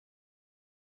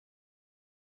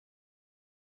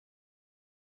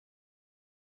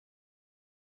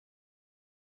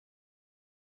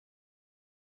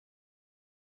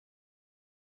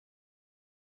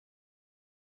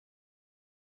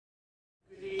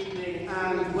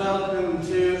and welcome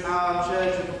to our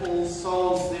Church of All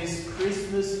Souls this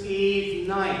Christmas Eve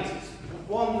night. It's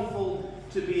wonderful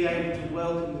to be able to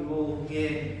welcome you all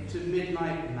here to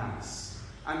Midnight Mass.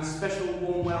 And a special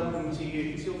warm welcome to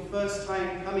you. If it's your first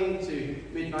time coming to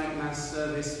Midnight Mass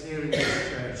service here in this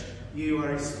church, you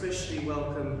are especially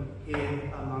welcome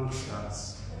here amongst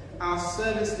us. Our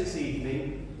service this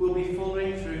evening will be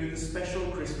following through the special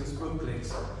Christmas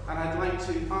booklet, and I'd like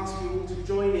to ask you all to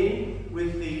join in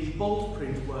with the bold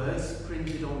print words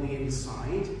printed on the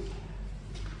inside.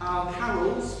 Our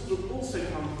carols will also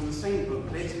come from the same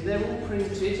booklet, and they're all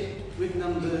printed with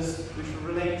numbers which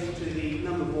will relate to the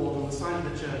number board on the side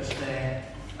of the church there.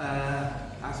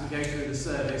 As we go through the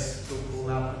service, we'll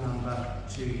call out the number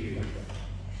to you.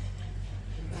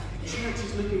 The church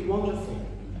is looking wonderful.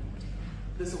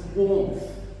 There's a warmth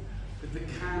with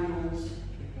the candles,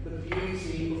 the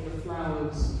beauty of the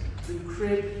flowers. The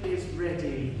crib is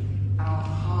ready. Our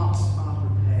hearts are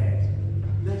prepared.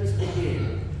 Let us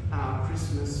begin our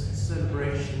Christmas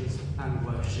celebrations and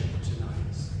worship tonight.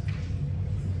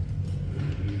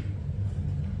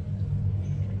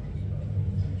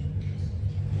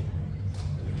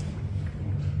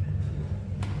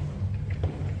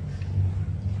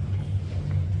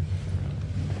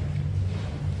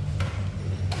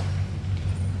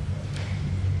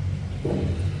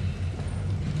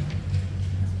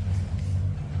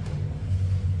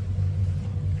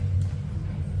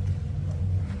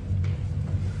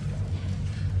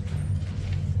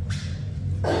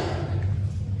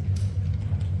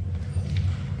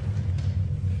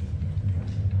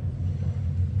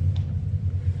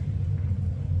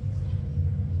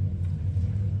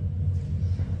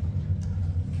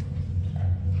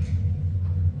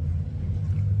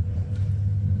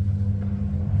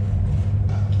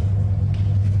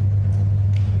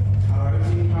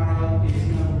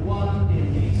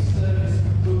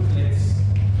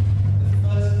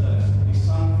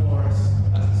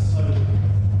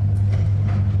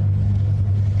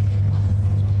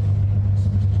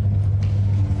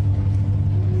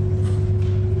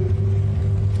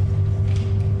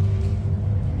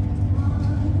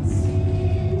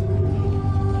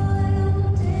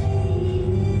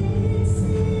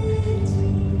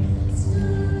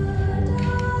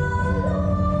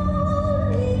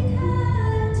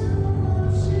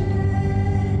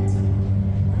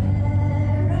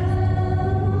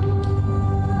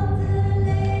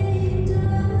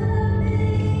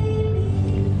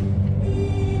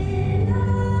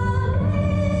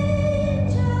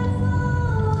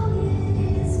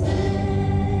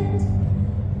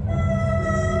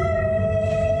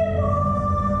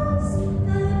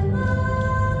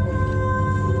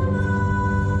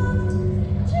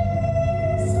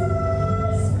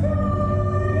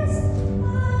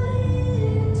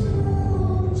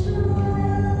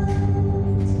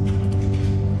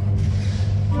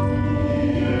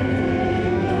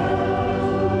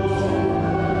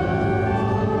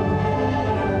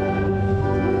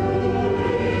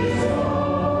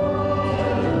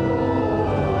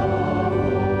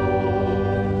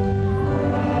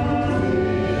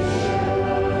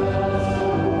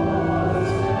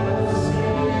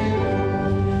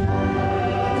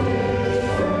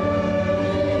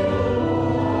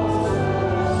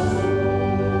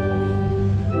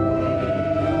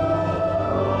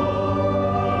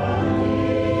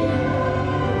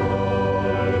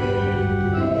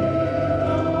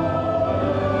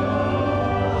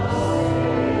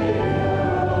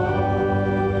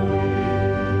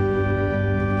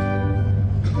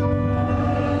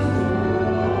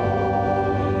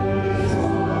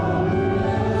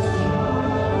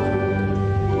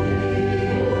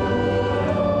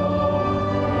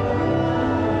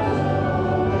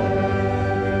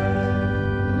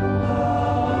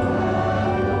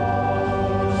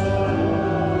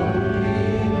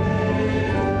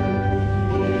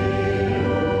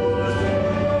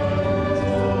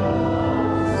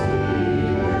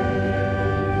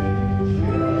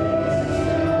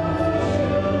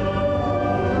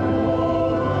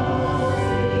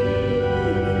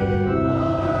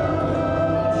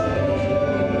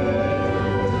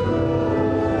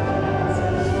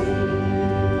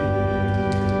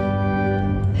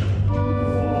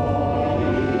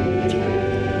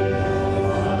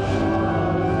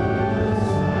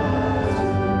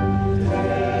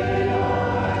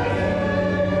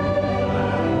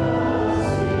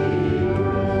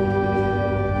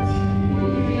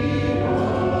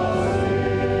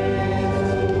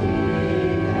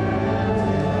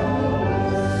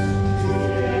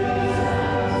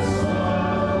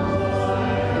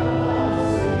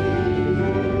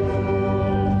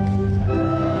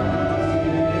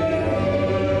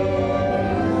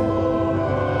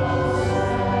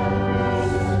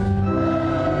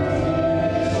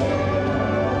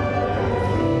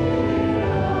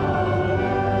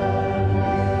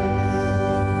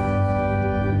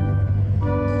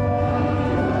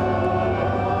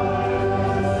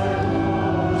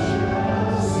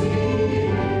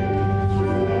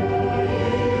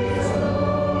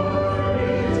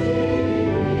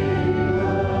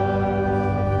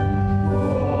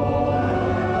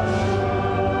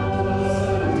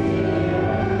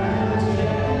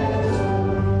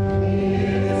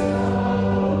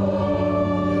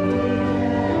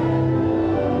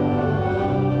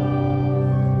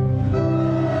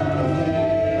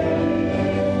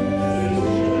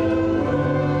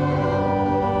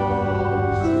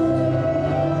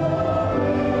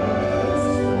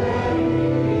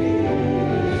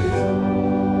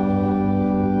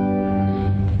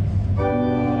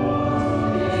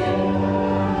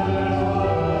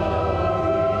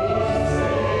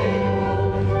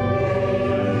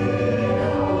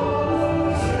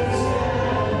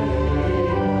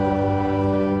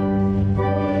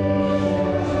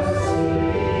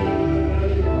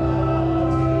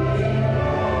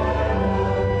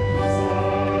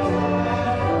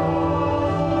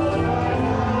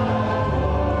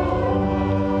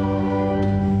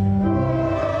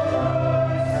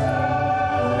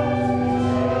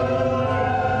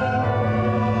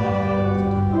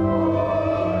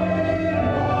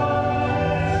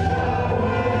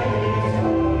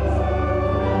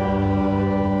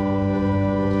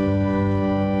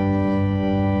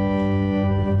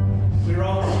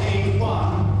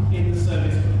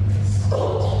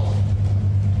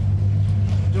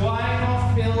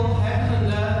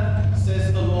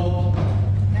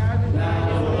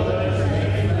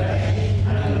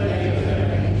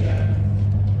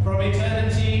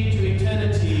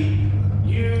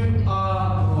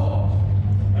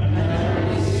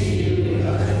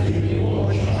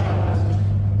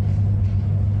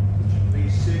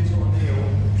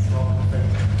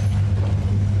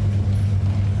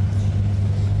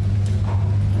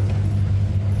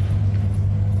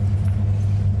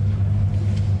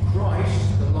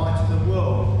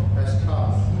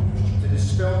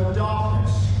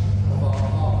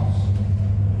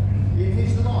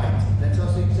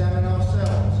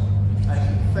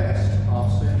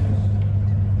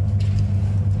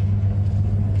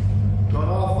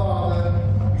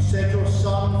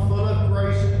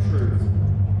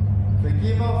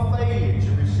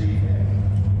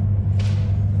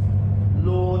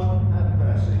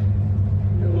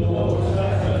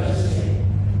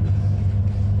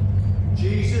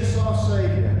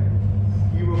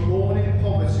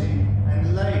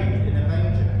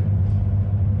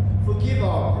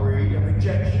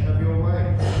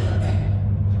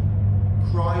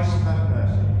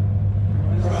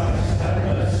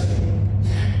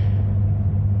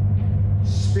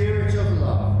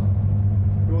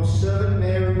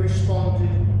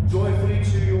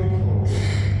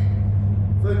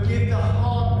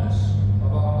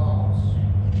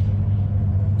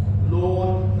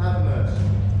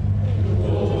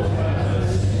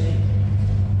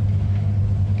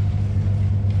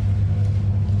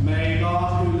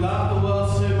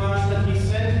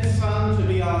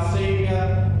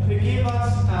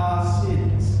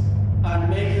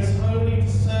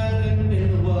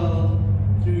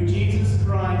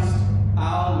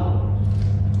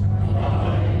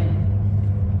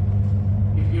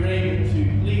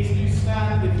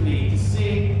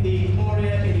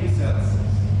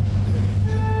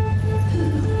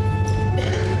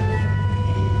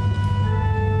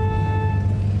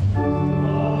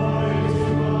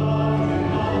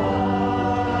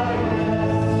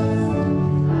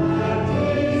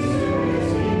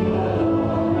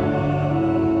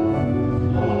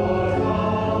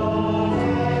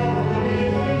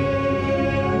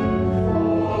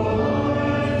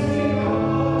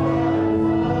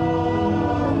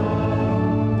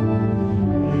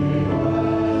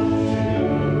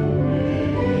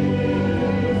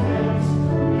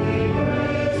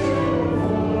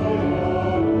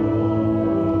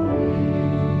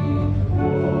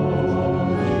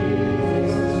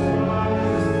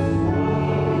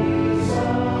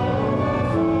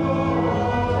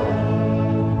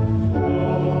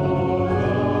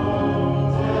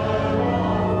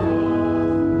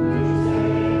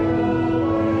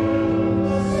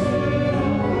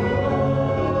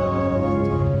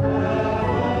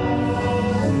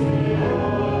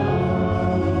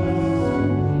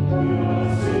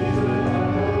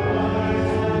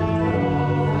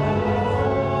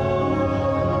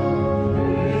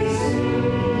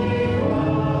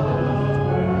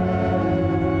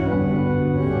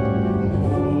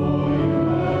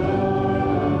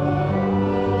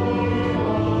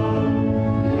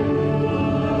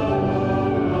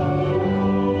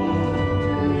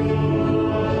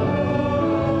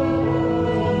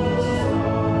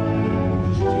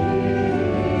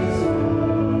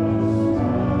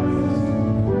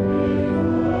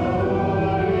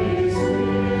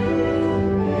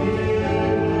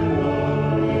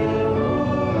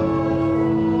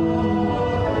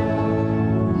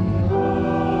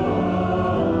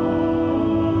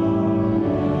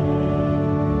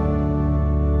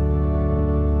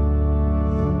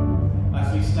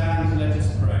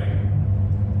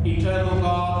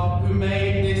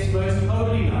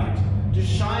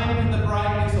 shine in the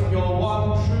brightness of your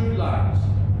one true light.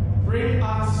 Bring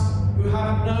us, who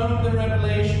have known the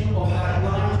revelation of that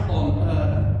light on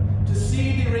earth, to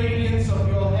see the radiance of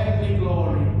your heavenly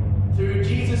glory, through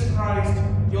Jesus Christ,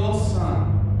 your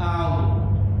Son, our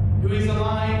Lord, who is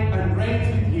alive and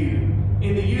reigns with you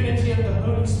in the unity of the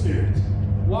Holy Spirit,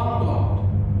 one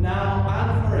God, now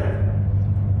and forever.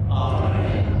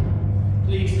 Amen.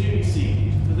 Please do be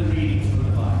seated for the reading from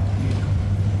the Bible.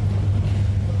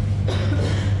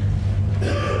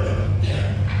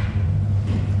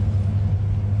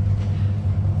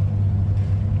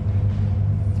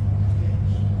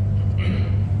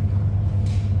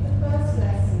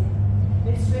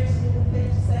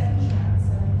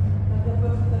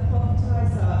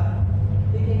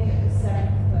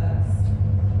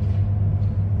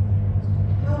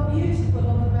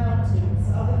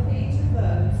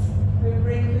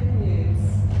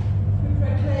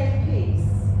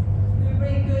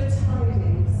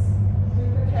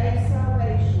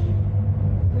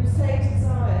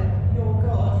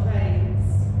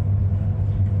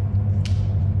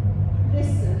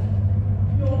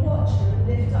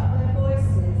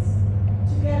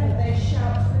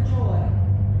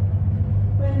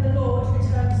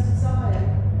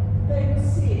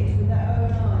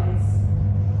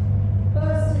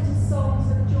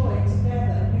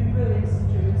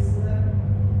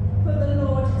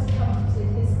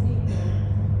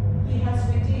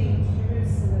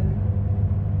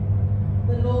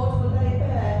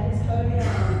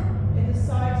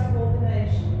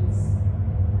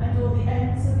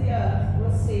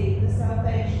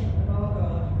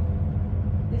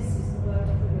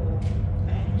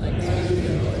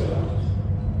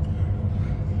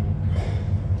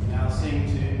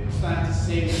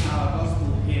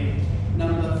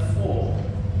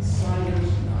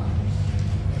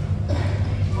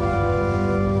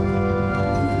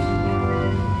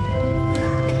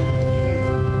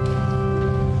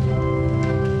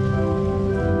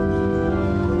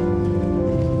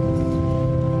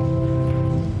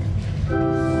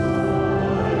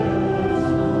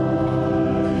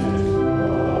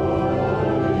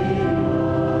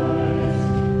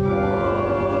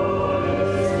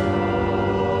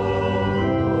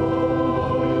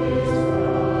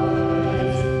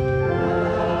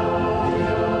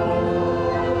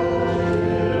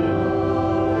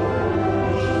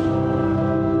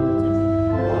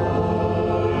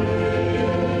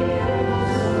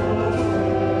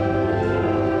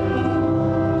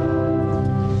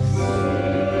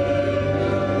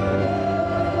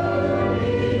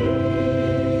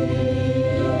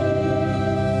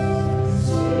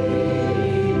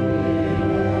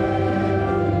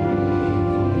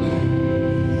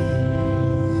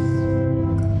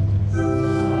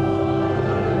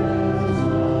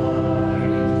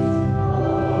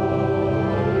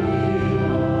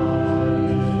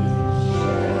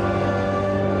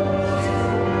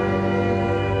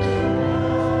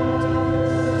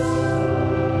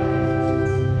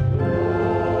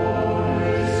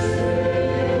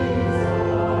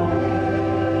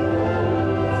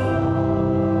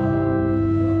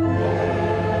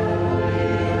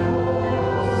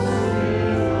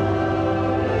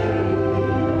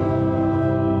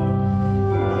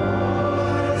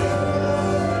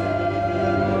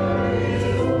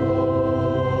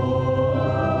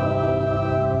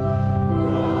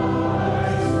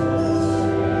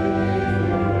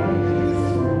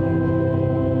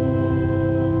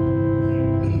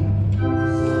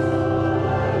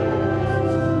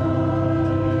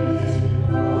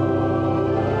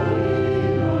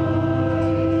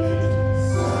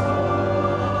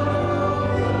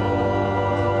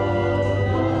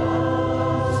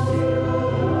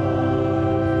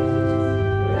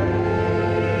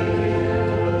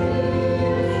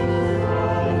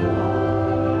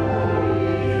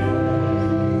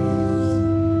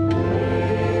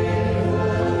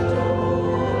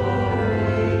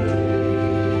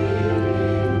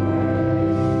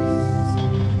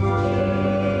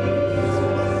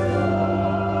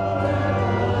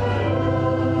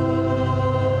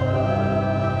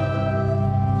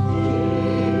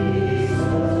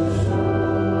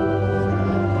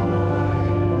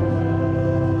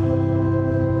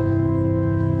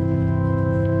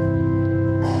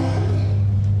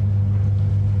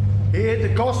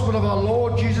 Gospel of our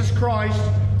Lord Jesus Christ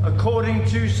according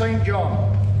to St.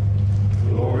 John.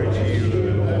 Glory to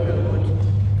you, Lord.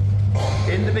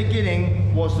 In the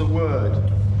beginning was the Word,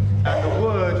 and the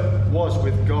Word was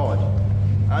with God,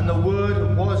 and the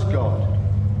Word was God.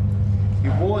 He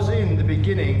was in the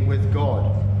beginning with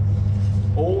God.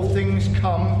 All things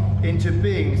come into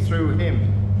being through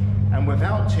him, and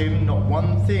without him not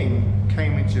one thing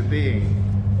came into being.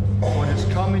 What has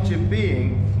come into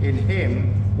being in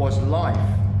him was life,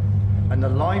 and the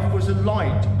life was the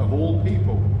light of all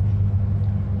people.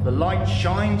 The light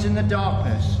shines in the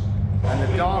darkness, and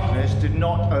the darkness did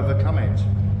not overcome it.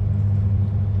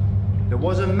 There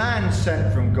was a man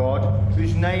sent from God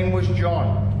whose name was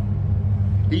John.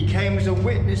 He came as a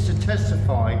witness to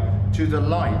testify to the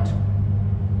light,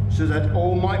 so that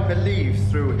all might believe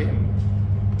through him.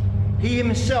 He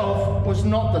himself was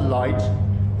not the light,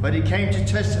 but he came to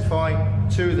testify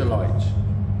to the light.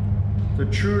 The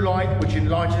true light which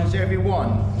enlightens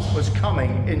everyone was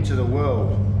coming into the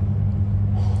world.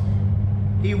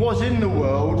 He was in the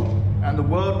world, and the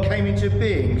world came into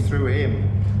being through him.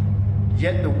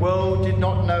 Yet the world did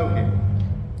not know him.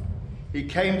 He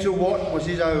came to what was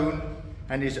his own,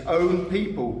 and his own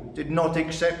people did not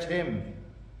accept him.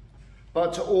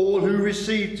 But to all who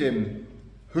received him,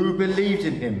 who believed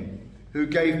in him, who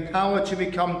gave power to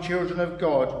become children of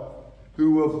God,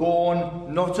 who were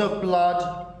born not of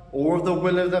blood, or of the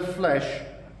will of the flesh,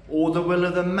 or the will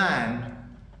of the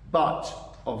man, but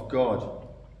of God.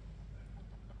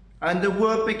 And the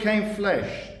Word became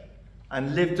flesh,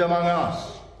 and lived among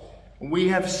us. We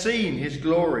have seen his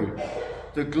glory,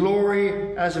 the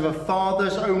glory as of a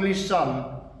Father's only Son,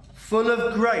 full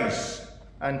of grace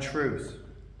and truth.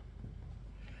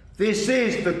 This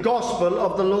is the gospel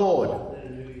of the Lord.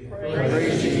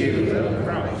 Praise to you,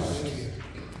 Christ.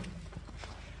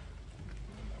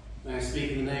 May I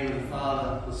speak in the name of the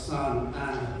Father, the Son, and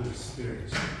the Holy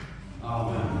Spirit.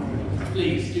 Amen.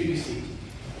 Please, do be seated.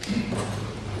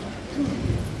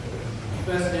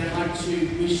 Firstly, I'd like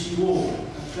to wish you all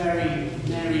a very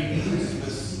Merry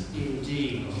Christmas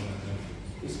indeed.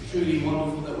 It's truly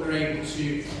wonderful that we're able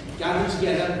to gather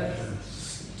together,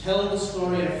 tell the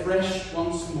story afresh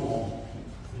once more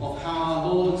of how our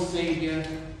Lord and Saviour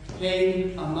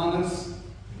came among us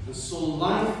and saw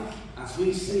life as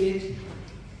we see it,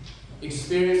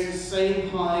 experienced the same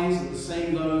highs and the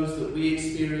same lows that we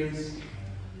experience,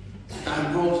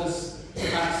 and brought us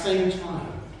at the same time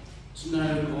to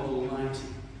know God Almighty.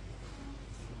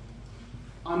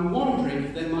 I'm wondering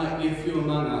if there might be a few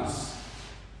among us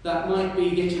that might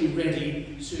be getting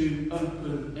ready to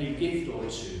open a gift or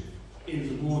two in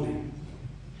the morning.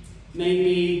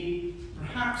 Maybe,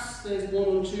 perhaps there's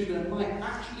one or two that might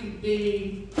actually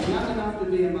be young enough to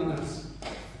be among us,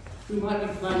 who might be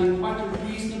planning quite a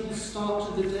reasonable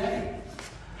start to the day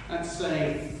and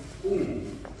say, ooh,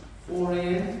 4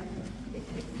 a.m?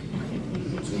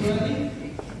 Too early?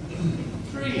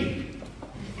 3.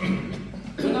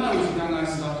 When I was young, I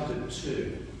started at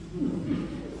 2.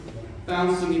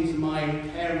 Bouncing into my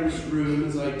parents' room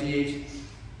as I did,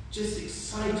 just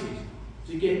excited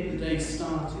to get the day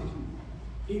started.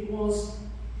 It was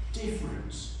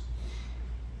different.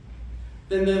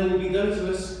 Then there will be those of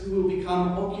us who will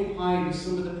become occupied with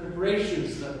some of the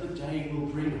preparations that the day will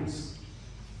bring us.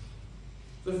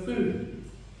 For food,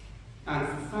 and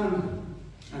for family,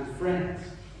 and friends.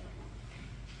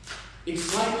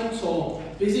 Excitement or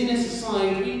busyness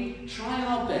aside, we try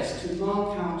our best to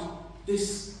mark out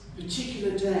this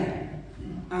particular day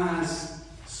as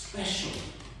special,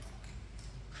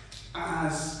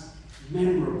 as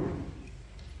memorable,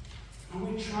 and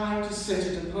we try to set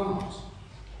it apart.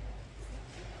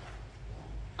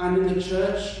 And in the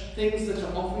church, things that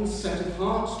are often set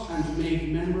apart and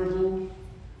made memorable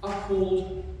are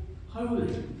called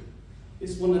holy.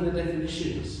 It's one of the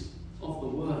definitions of the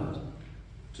word,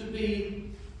 to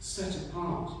be set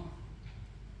apart.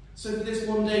 So for this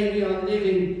one day, we are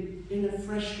living in a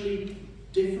freshly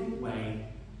different way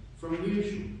from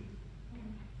usual.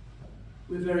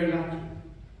 We're very lucky.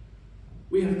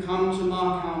 We have come to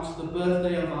mark out the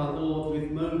birthday of our Lord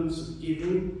with moments of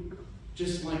giving,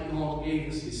 just like God gave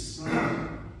us his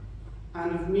Son,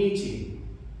 and of meeting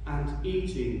and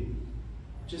eating,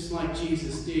 just like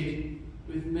Jesus did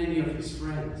with many of his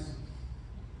friends.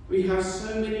 We have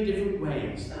so many different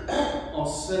ways of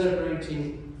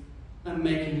celebrating and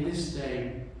making this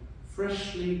day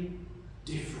freshly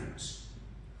different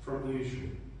from usual.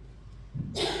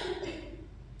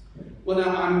 Well,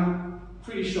 now, I'm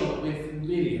pretty sure that we're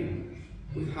familiar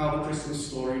with how the Christmas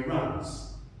story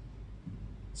runs.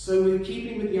 So, with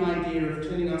keeping with the idea of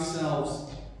telling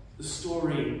ourselves the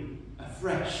story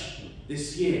afresh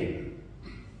this year,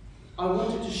 I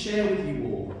wanted to share with you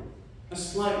all a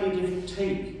slightly different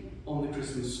take on the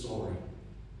Christmas story.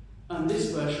 And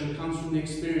this version comes from the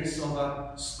experience of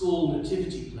a school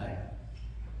nativity play.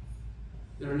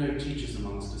 There are no teachers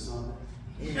amongst us, are there?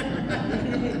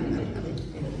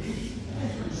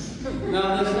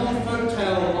 Now, there's one folk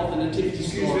tale of the nativity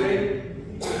story.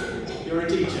 You're a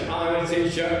teacher. I'm a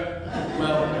teacher.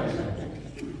 Well,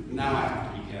 now I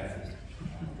have to be careful.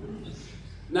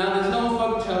 Now, there's an old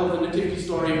folk tale of the nativity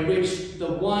story in which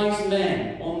the wise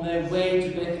men on their way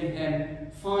to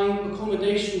Bethlehem find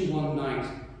accommodation one night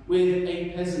with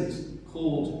a peasant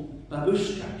called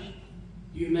Babushka.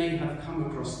 You may have come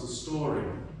across the story.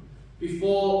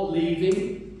 Before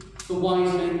leaving, the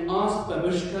wise men asked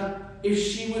Babushka if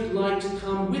she would like to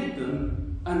come with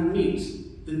them and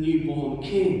meet the newborn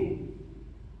king.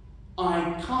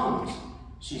 "I can't,"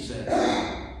 she said.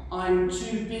 "I'm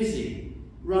too busy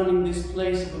running this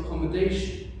place of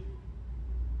accommodation."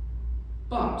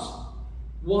 But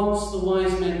once the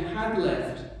wise men had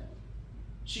left,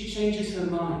 she changes her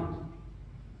mind.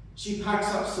 She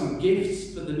packs up some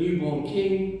gifts for the newborn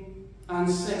king and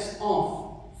sets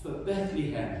off for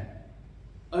Bethlehem,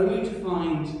 only to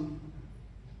find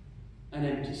an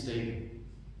empty stable.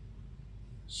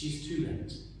 She's too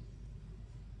late.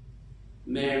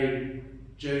 Mary,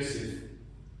 Joseph,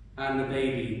 and the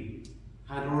baby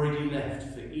had already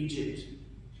left for Egypt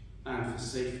and for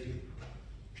safety.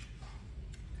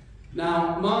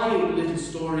 Now, my little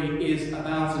story is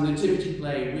about a nativity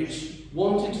play which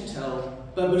wanted to tell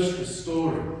Babushka's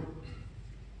story,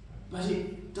 but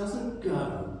it doesn't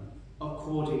go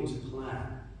according to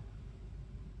plan.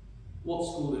 What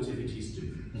school nativities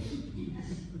do.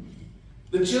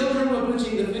 The children were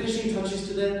putting the finishing touches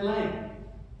to their play.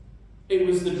 It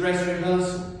was the dress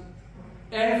rehearsal.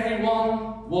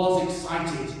 Everyone was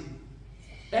excited.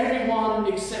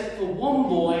 Everyone except for one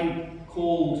boy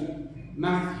called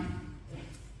Matthew.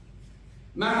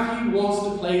 Matthew was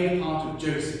to play the part of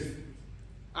Joseph,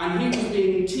 and he was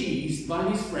being teased by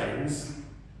his friends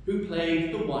who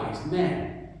played the wise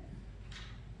men.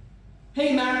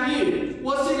 "Hey Matthew,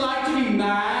 what's it like to be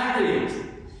married?"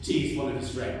 teased one of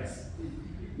his friends.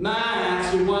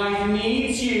 "Matt, your wife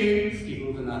needs you,"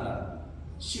 giggled another.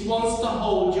 "She wants to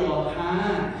hold your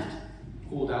hand,"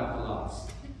 called out the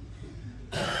last.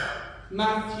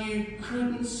 Matthew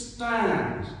couldn't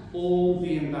stand all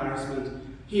the embarrassment.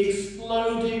 He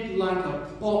exploded like a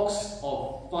box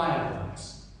of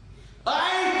fireworks. "I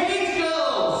hate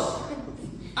girls!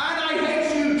 And I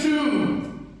hate you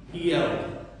too!" he yelled.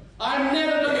 "I'm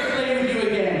never going to play with you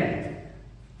again!"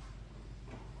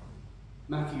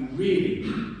 Matthew really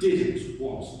didn't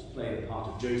want to play the part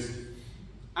of Joseph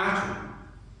at all.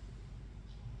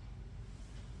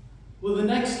 Well, the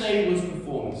next day was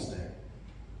performance day.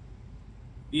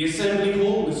 The assembly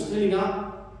hall was filling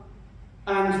up,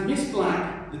 and Miss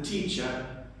Black, the teacher,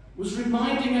 was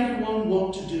reminding everyone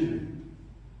what to do.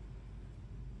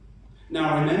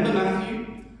 "Now remember, Matthew,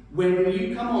 when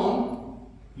you come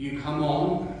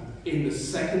on in the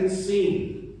second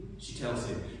scene," she tells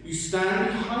him. "You stand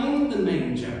behind the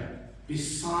manger,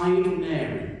 beside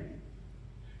Mary.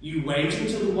 You wait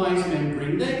until the wise men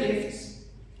bring their gifts.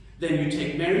 Then you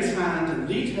take Mary's hand and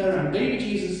lead her and baby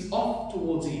Jesus off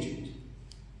towards Egypt."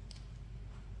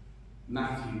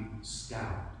 Matthew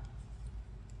scowled.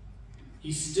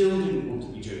 He still didn't want to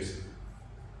be Joseph,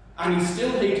 and he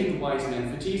still hated the wise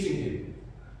men for teasing him.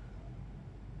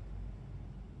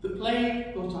 The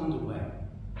play got underway.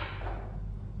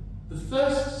 The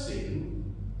first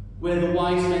scene, where the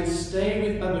wise men stay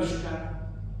with Babushka,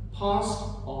 passed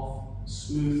off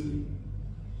smoothly.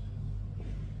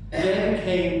 Then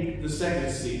came the second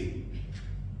scene,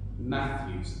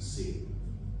 Matthew's scene.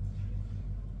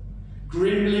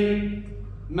 Grimly,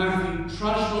 Matthew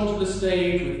trudged onto the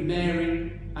stage with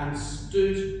Mary and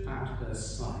stood at her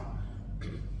side.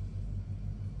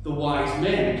 The wise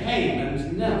men came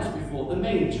and knelt before the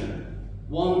manger,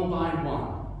 one by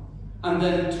one, and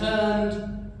then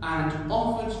turned and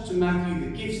offered to Matthew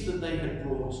the gifts that they had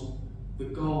brought, the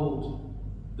gold,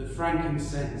 the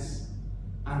frankincense,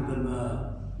 and the myrrh.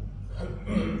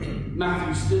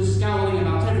 Matthew, still scowling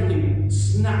about everything,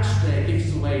 snatched their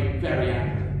gifts away very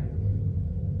angrily.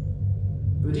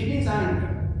 But in his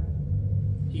anger,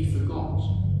 he forgot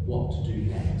what to do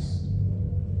next.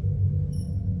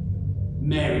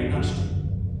 Mary nudged him.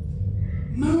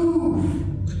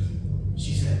 "Move!"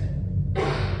 she said.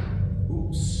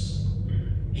 Oops.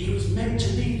 He was meant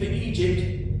to leave for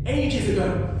Egypt ages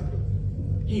ago.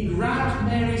 He grabbed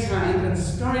Mary's hand and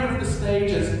scurried off the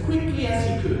stage as quickly as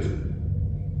he could.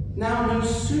 Now, no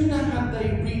sooner had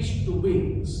they reached the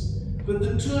wings, but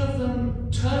the two of them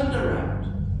turned around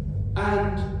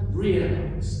and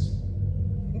realized,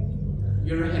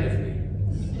 "You're ahead of me."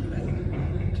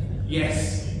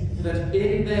 Yes, that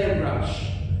in their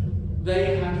rush,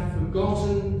 they had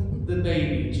forgotten the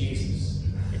baby Jesus.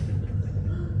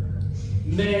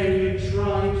 Mary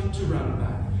tried to run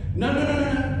back. No,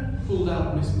 called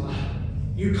out Miss Black.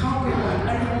 "You can't go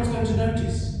back, everyone's going to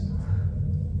notice."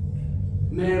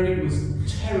 Mary was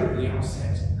terribly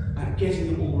upset at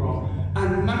getting it all wrong,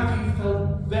 and Matthew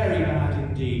felt very bad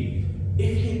indeed.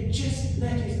 If he had just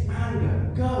let his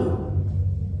anger go,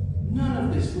 none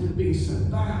of this would have been so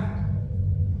bad.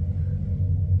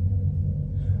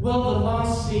 Well, the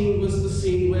last scene was the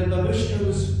scene where Babushka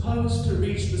was supposed to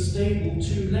reach the stable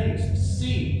too late to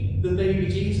see the baby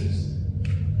Jesus.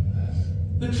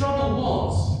 The trouble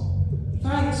was,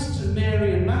 thanks to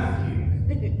Mary and Matthew,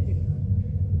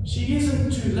 she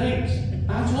isn't too late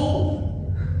at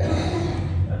all.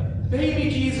 Baby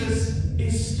Jesus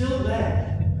is still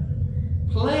there,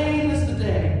 plain as the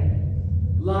day,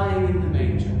 lying in the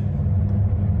manger.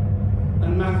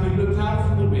 And Matthew looked out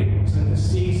from the wings and could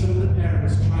see some of the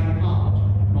parents trying hard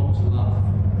not to laugh.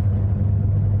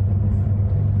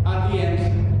 At the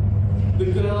end, the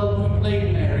girl who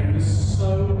played Mary was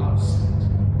so upset.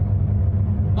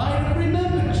 I'd have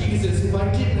remembered Jesus if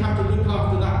I didn't have to look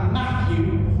after that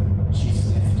Matthew, she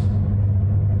sniffed.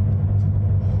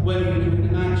 Well, you can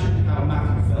imagine how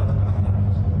Matthew felt about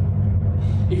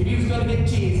that. If he was going to get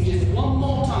teased just one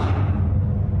more time.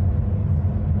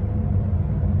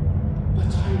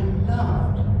 But I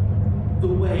loved the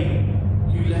way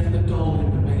you left the doll in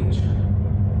the manger,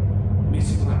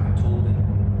 Miss Black told him.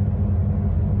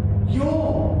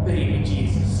 Your baby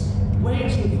Jesus,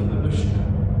 waiting for the Babushka,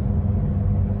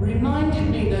 reminded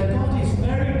me that God is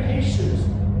very patient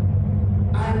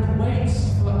and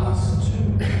waits for us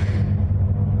too.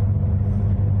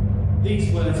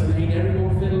 These words made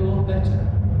everyone feel a lot better.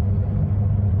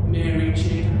 Mary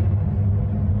cheered up,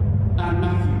 and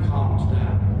Matthew calmed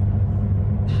down.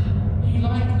 He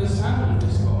liked the sound of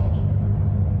this God,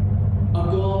 a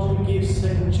God who gives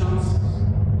second chances,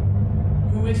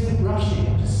 who isn't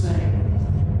rushing to say,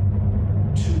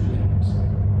 too late.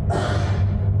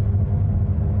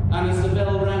 And as the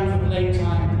bell rang for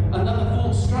playtime, another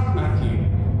thought struck Matthew.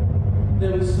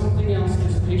 There was something else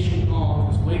his patient God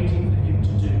was waiting for him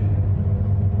to do.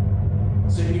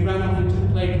 So he ran off into the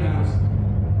playground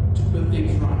to put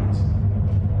things right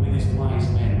with his wise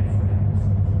men friends.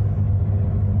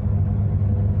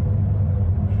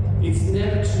 It's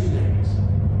never too late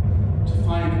to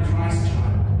find the Christ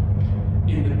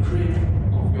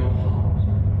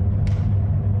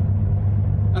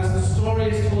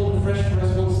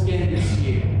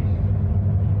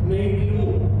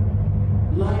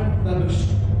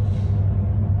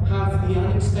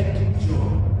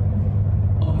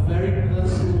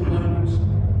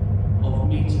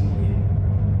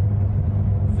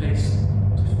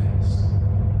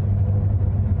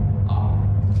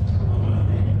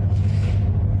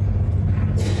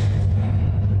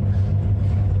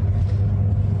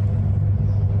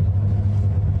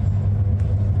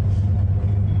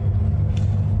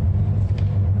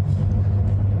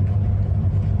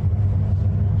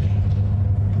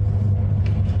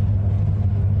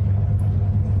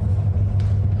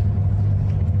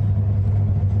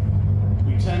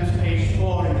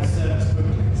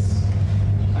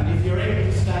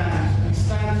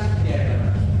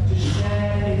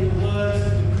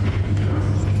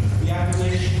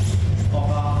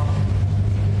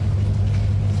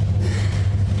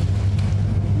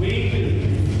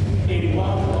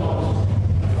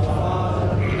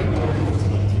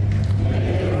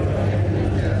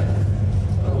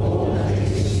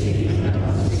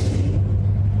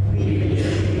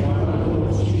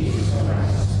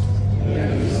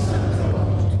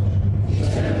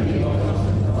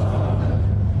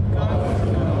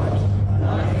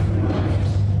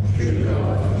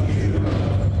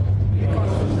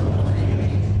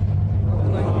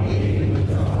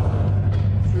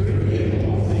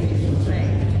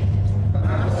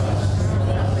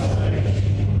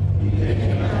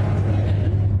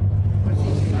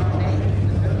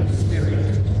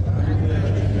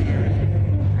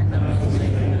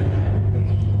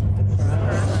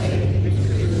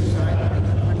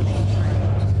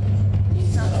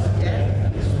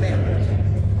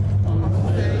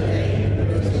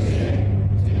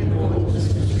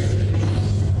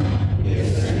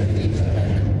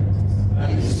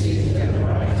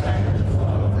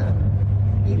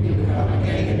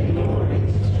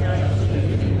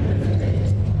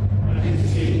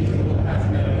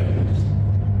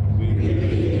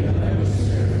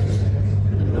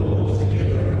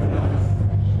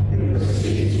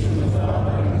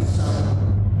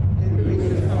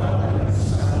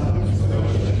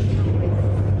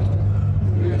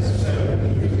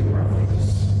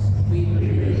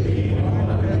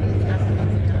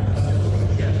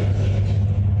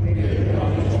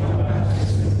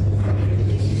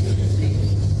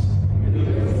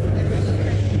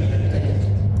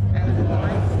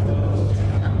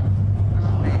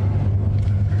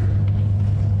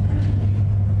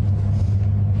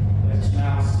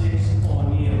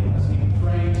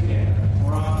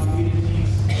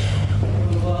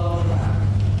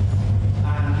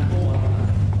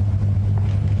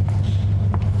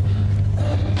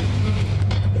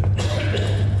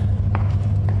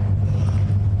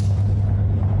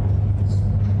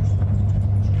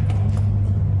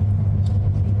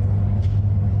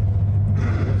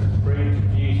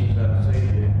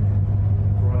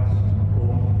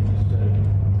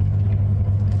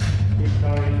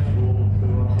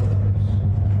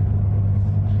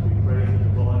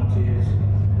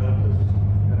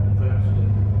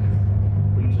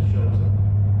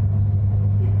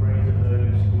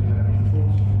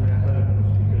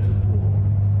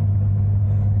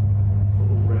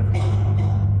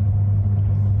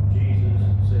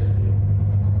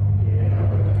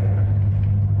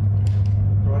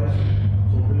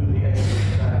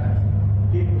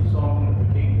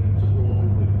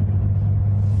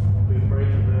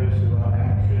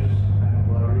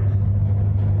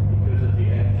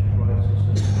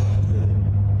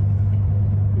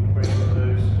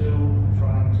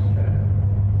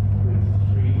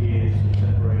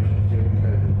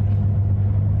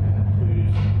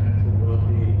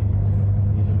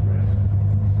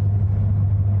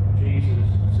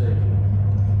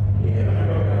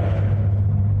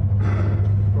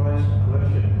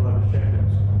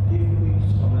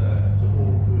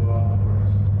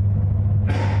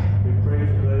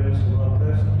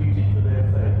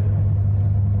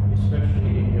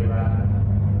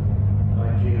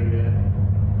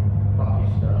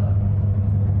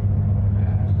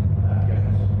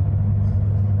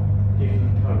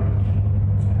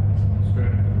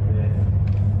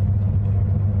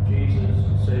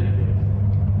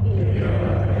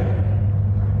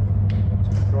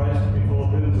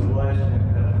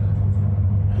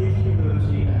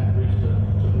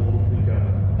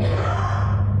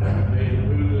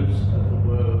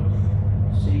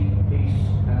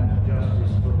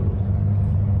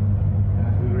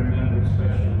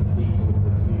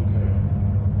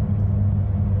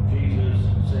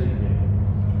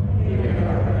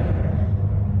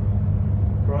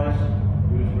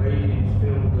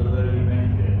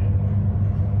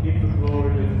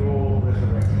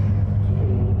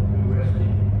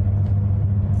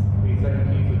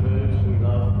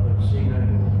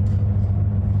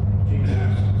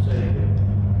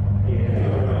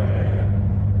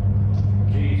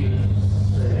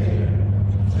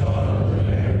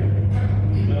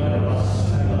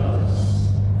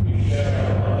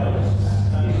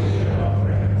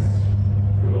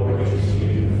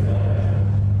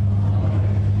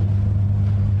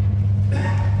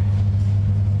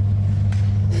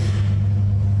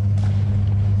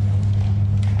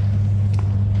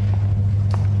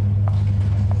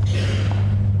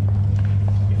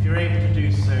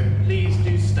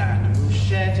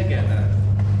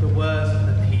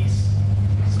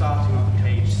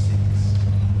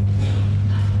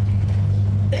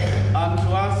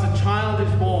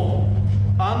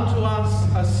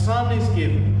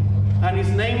and his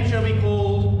name shall be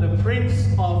called the Prince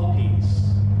of Peace.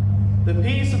 The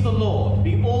peace of the Lord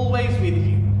be always with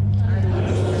you. And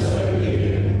also with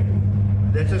you.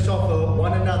 Let us offer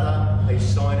one another a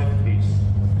sign of peace.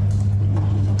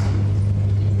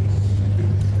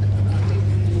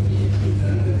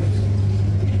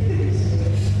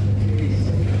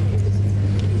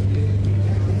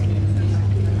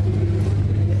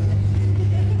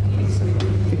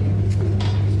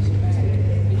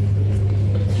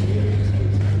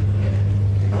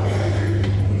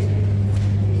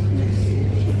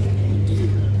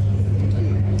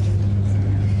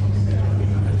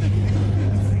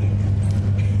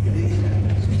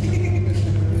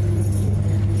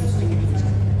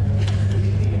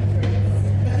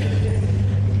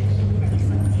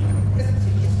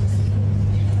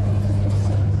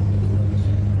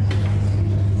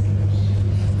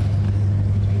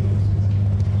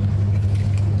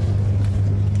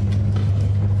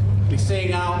 We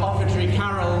sing our offertory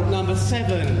carol number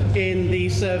 7 in the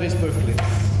service booklet.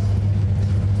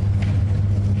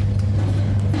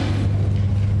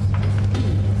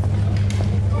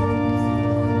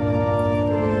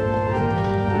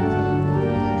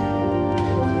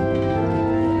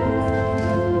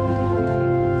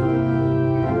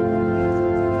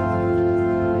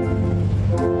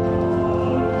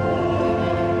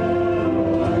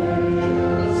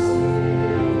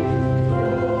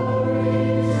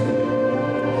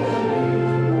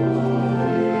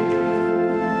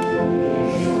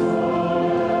 Amen.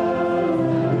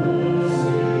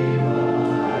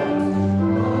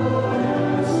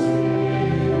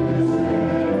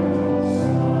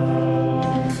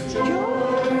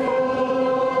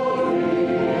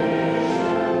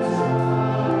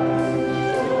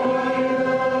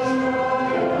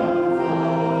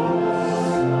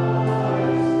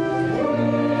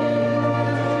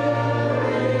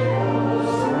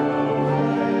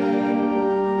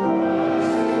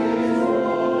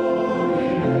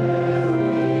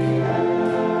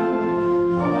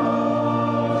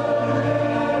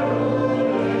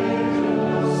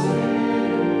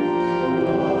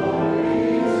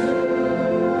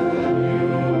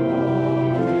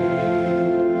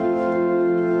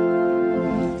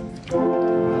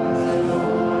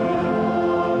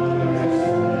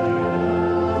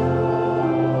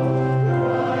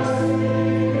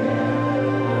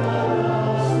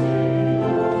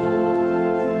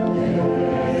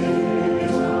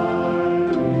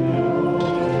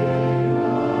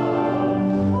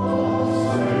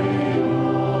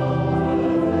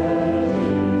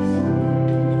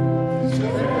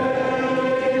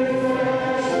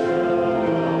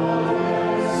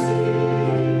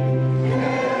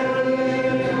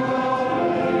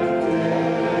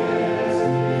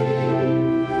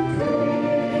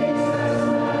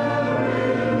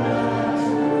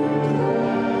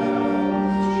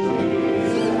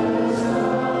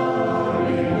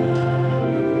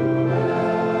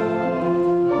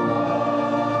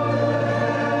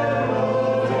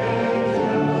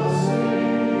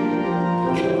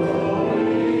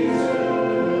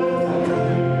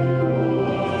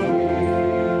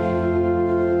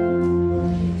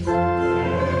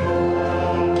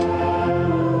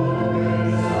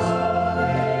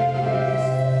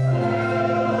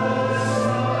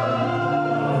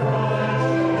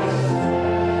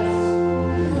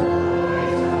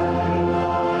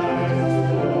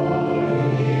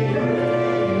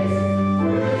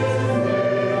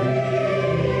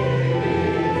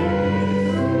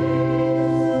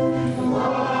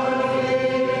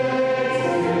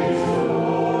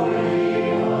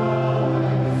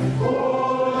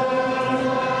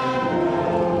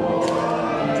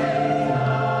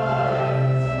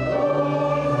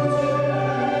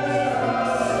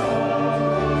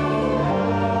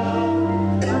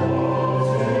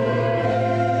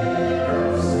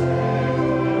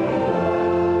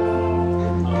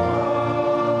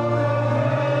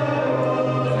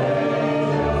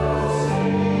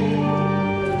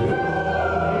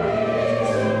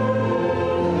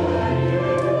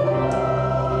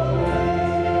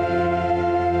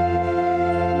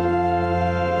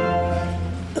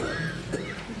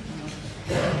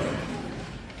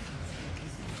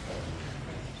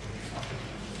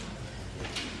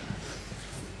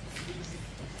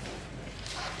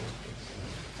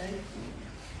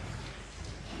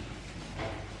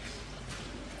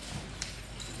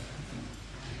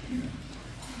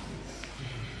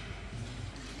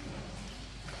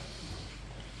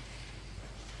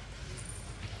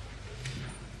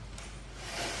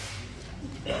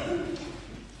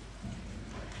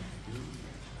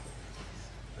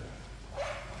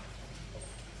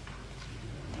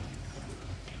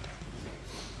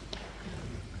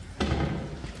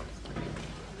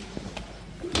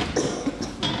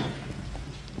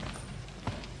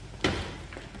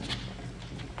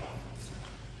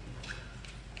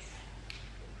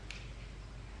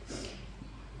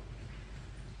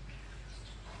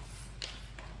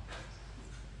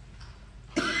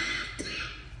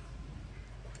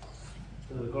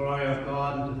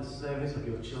 service of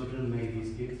your children, may these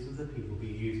gifts of the people be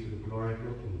used to the glory of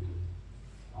your kingdom.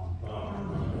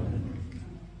 Amen.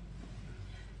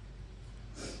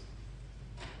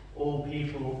 All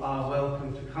people are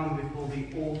welcome to come before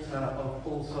the altar of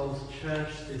All Souls Church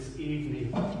this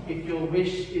evening. If your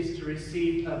wish is to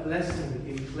receive a blessing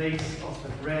in place of the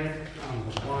bread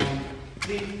and the wine,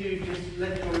 please do just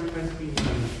let your request be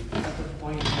known at the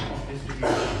point of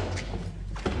distribution.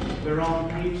 We're on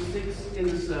page 6 in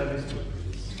the service book.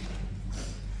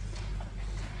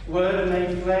 Word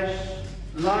made flesh,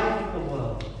 light of the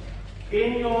world.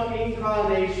 In your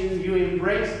incarnation you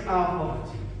embrace our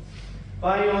poverty.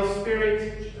 By your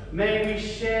Spirit, may we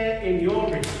share in your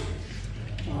riches.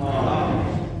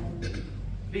 Amen.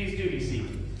 Please do be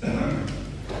seated.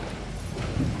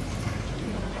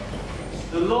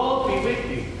 The Lord be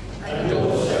with you. And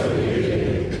also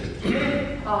with you.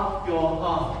 Lift up your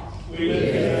hearts. We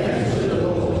give thanks to the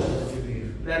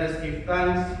Lord. Let us give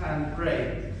thanks and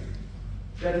praise.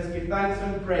 Let us give thanks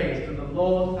and praise to the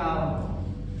Lord our God.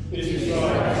 It is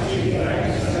right to give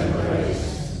thanks and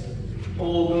praise.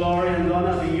 All glory and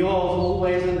honor be yours,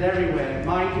 always and everywhere,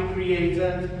 mighty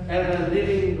Creator,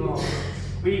 ever-living God.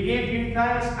 We give you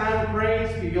thanks and praise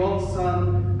for your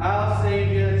Son, our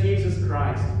Saviour, Jesus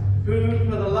Christ, who,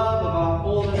 for the love of our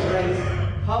fallen race,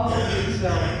 humbled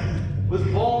himself, was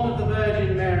born of the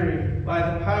Virgin Mary by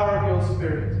the power of your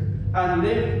Spirit, and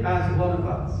lived as one of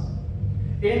us.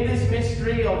 In this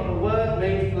mystery of the Word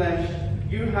made flesh,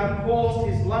 you have caused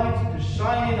his light to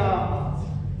shine in our hearts,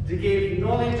 to give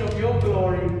knowledge of your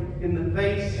glory in the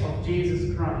face of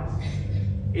Jesus Christ.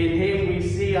 In him we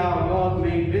see our God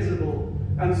made visible,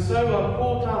 and so are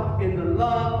caught up in the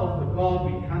love of the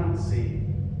God we cannot see.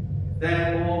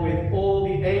 Therefore, with all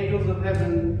the angels of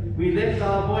heaven, we lift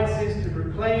our voices to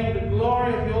proclaim the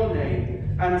glory of your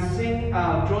name and sing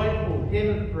our joyful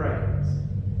hymn of praise.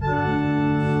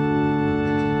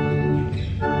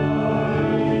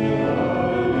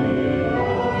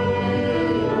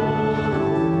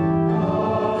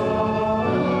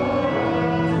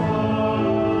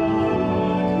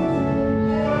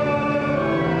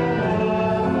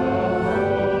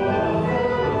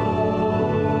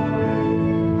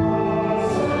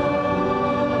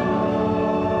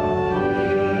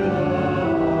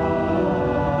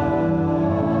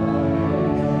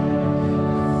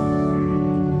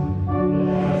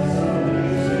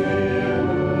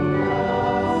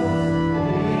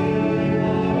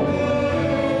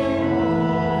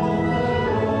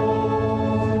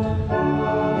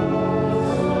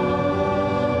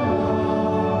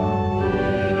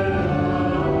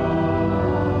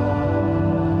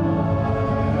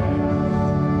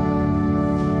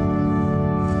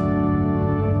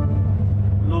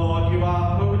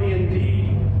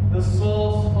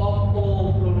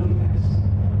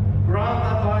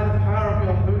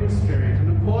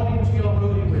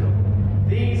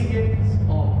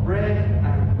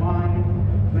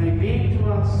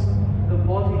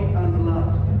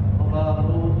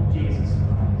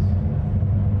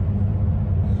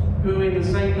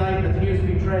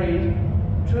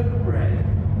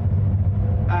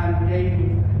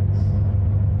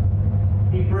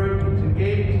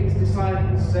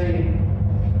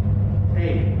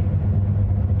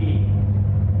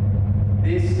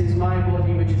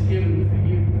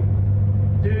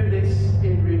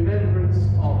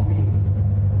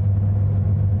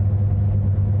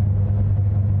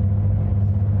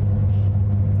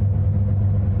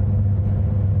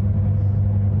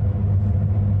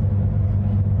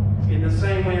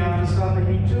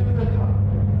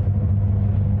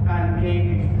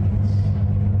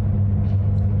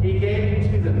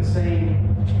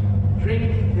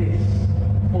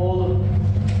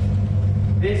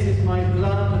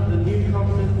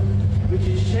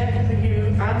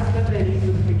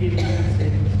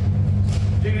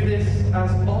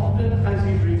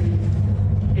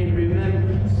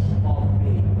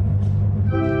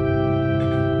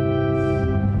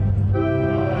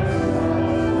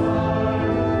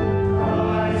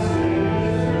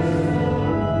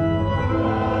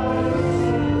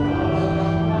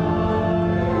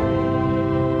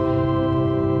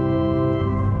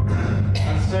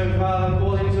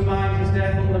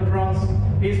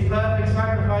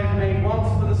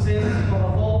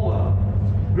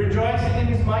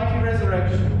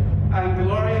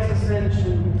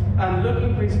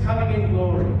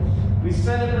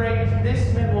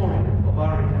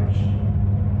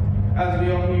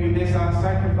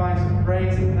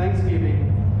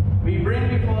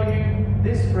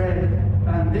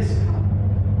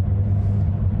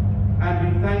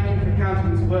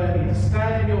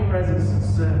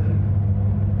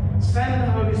 Send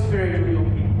the Holy Spirit to your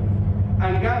people,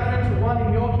 and gather into one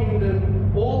in your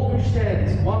kingdom all who share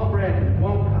this one bread and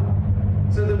one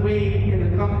cup, so that we, in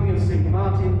the company of St.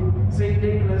 Martin, St.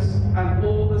 Nicholas, and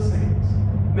all the saints,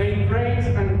 may praise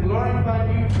and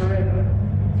glorify you forever,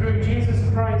 through Jesus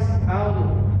Christ our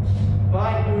Lord,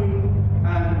 by whom,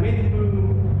 and with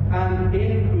whom, and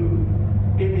in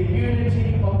whom, in the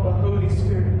unity of the Holy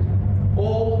Spirit,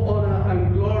 all honour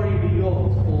and glory be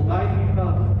yours, Almighty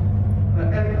Father,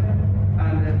 forever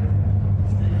and ever.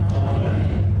 Amen.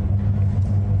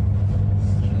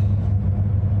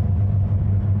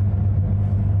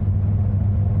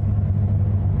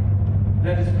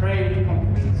 Let us pray with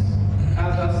confidence,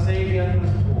 as our Saviour has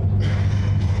taught us.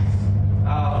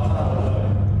 Our Father,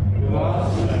 who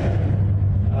art in heaven,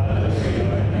 hallowed be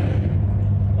thy name.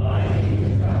 Thy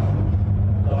kingdom come,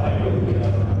 thy will be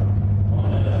done,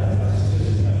 on earth as it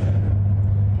is in heaven.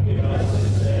 Give us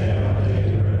this day our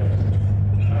daily bread,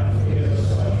 and forgive us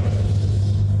our trespasses,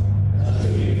 as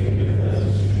we forgive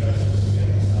those who trespass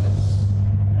against us.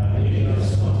 And lead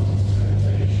us not into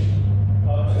temptation,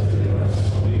 but deliver us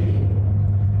from evil.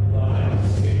 Thine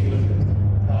is the kingdom,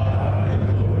 power, and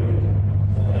glory,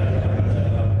 forever and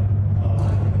ever.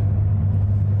 Amen.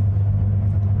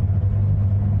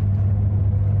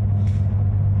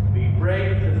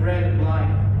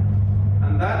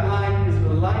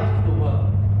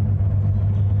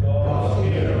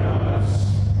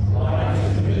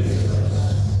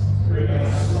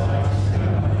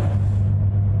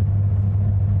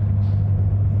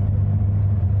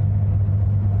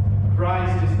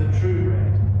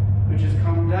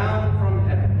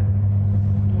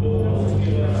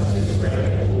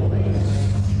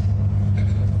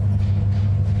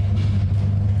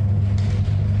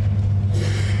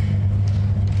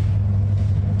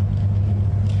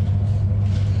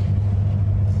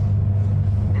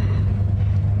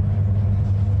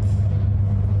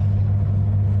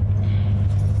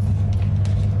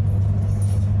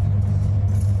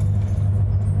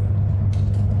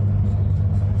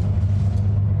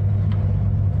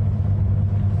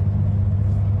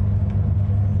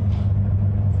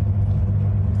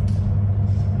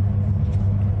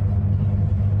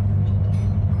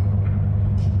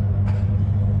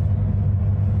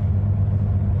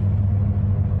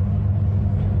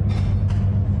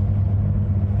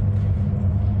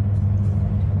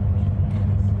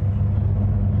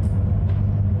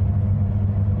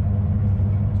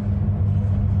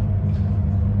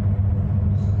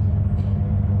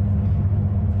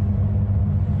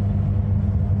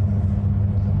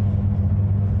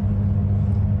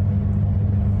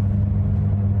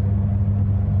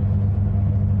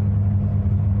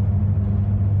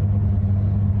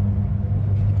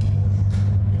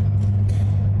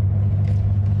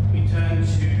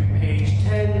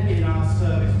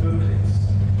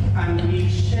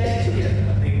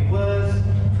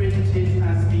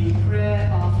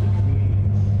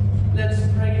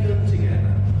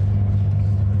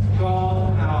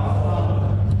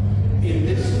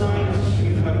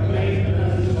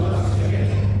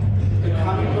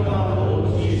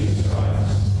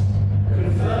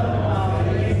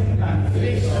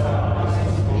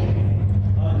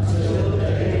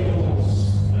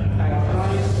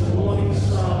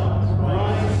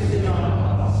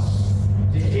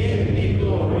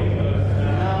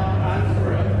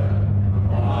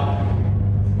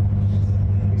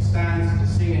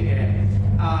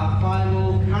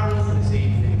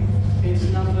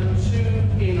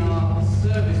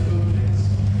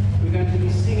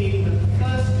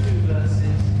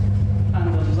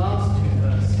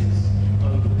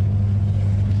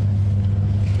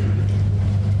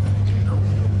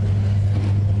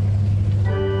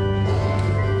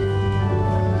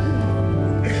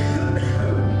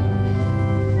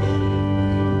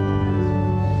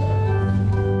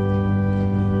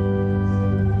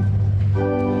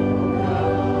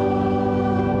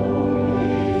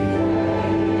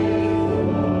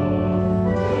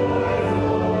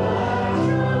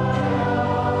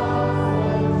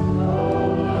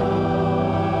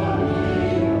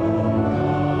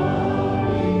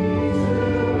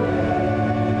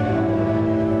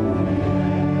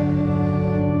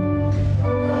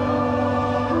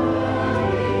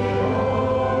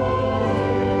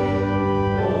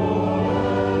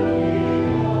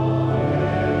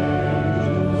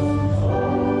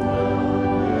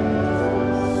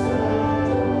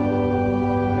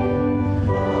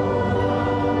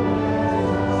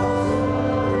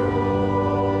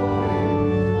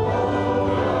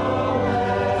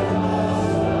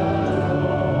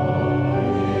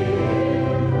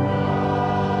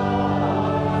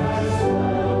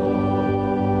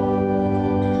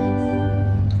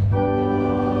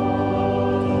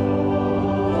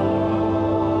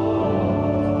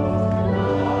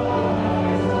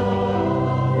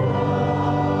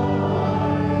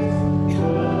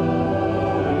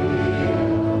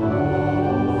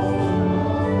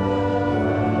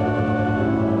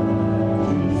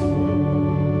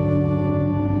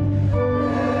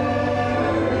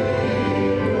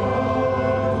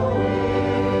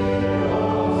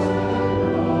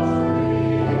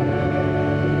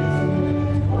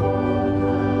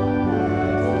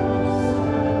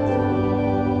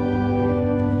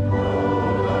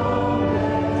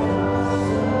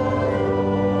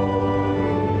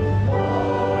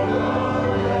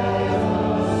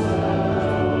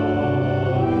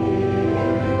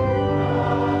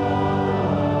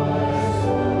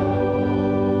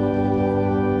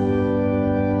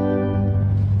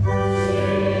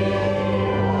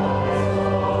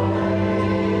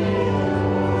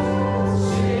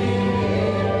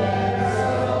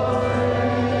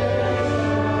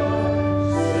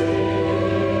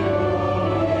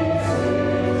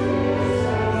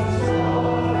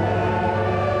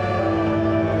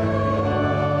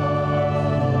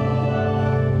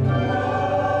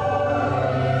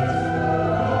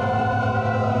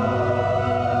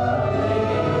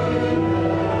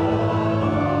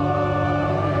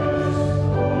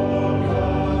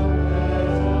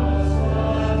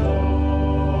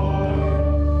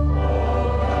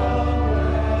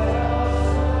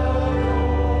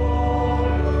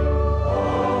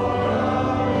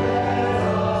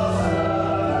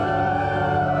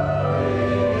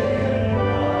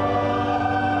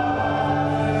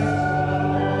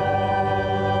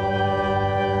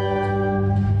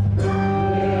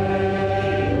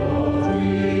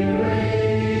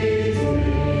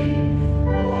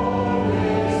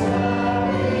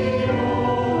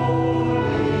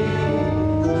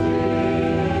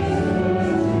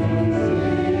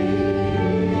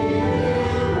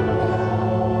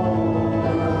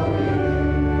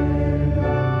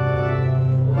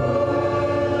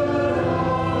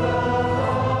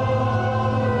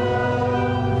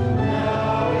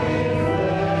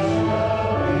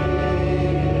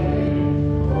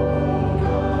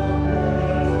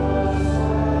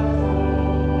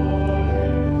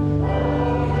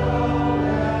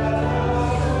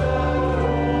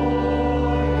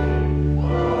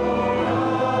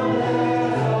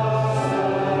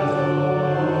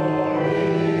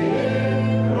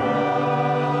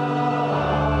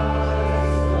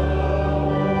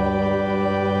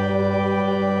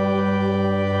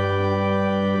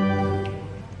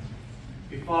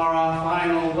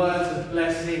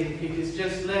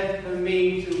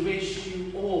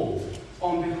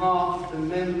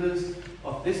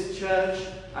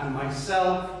 and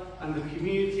myself and the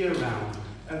community around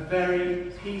a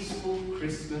very peaceful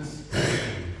Christmas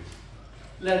Eve.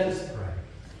 Let us pray.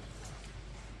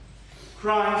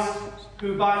 Christ,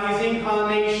 who by his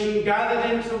incarnation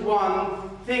gathered into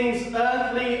one things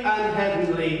earthly and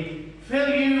heavenly,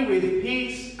 fill you with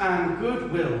peace and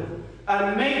goodwill,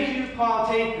 and make you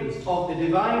partakers of the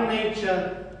divine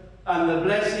nature, and the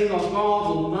blessing of God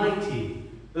Almighty,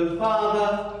 the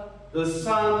Father, the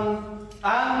Son,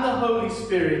 and the Holy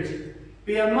Spirit,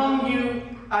 be among you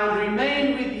and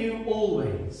remain with you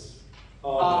always.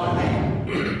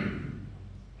 Amen.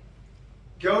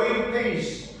 Go in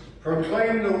peace,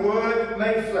 proclaim the word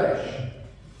made flesh.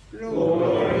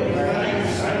 Glory,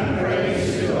 thanks and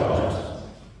praise to God.